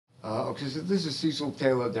Okay, so this is Cecil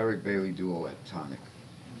Taylor, Derek Bailey duo at Tonic.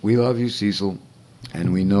 We love you, Cecil,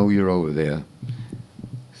 and we know you're over there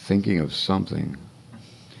thinking of something.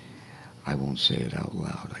 I won't say it out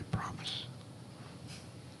loud, I promise.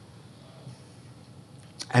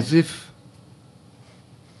 As if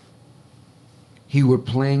he were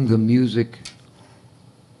playing the music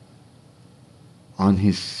on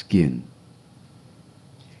his skin.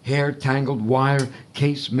 Hair tangled wire,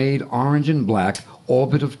 case made orange and black,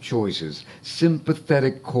 orbit of choices,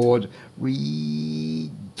 sympathetic chord,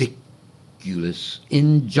 ridiculous,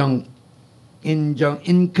 in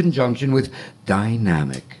conjunction with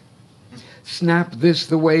dynamic. Snap this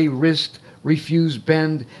the way wrist, refuse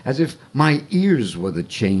bend, as if my ears were the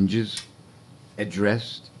changes.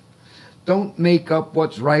 Addressed. Don't make up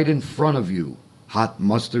what's right in front of you. Hot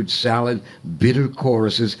mustard salad, bitter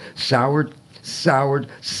choruses, soured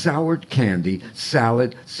candy,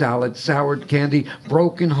 salad, soured candy,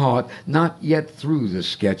 broken heart, not yet through the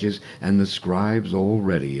sketches, and the scribes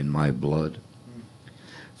already in my blood.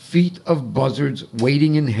 Feet of buzzards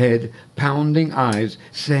waiting in head, pounding eyes,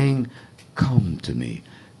 saying, come to me,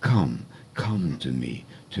 come to me,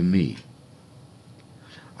 to me.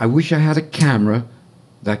 I wish I had a camera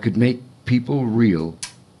that could make people real.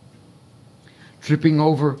 Tripping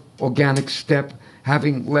over organic step,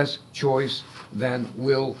 having less choice than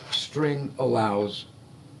will string allows.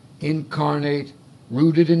 Incarnate,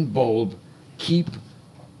 rooted in bulb, keep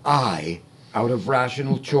I out of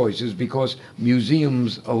rational choices because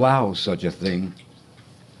museums allow such a thing.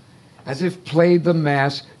 As if played the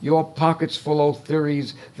mass, your pockets full of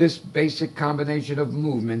theories, this basic combination of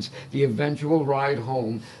movements, the eventual ride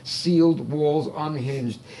home, sealed walls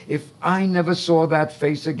unhinged. If I never saw that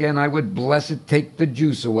face again, I would bless it, take the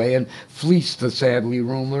juice away and fleece the sadly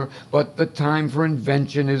rumor, but the time for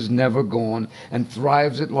invention is never gone, and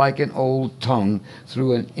thrives it like an old tongue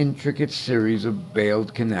through an intricate series of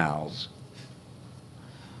bailed canals.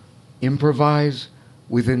 Improvise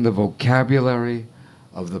within the vocabulary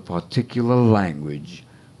of the particular language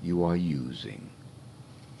you are using.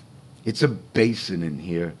 It's a basin in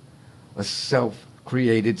here, a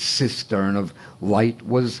self-created cistern of light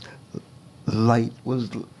once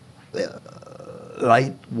was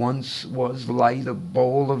light, a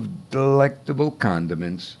bowl of delectable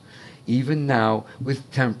condiments, even now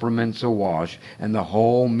with temperaments awash, and the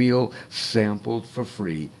whole meal sampled for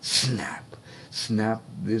free. Snap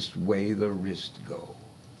this way the wrist go.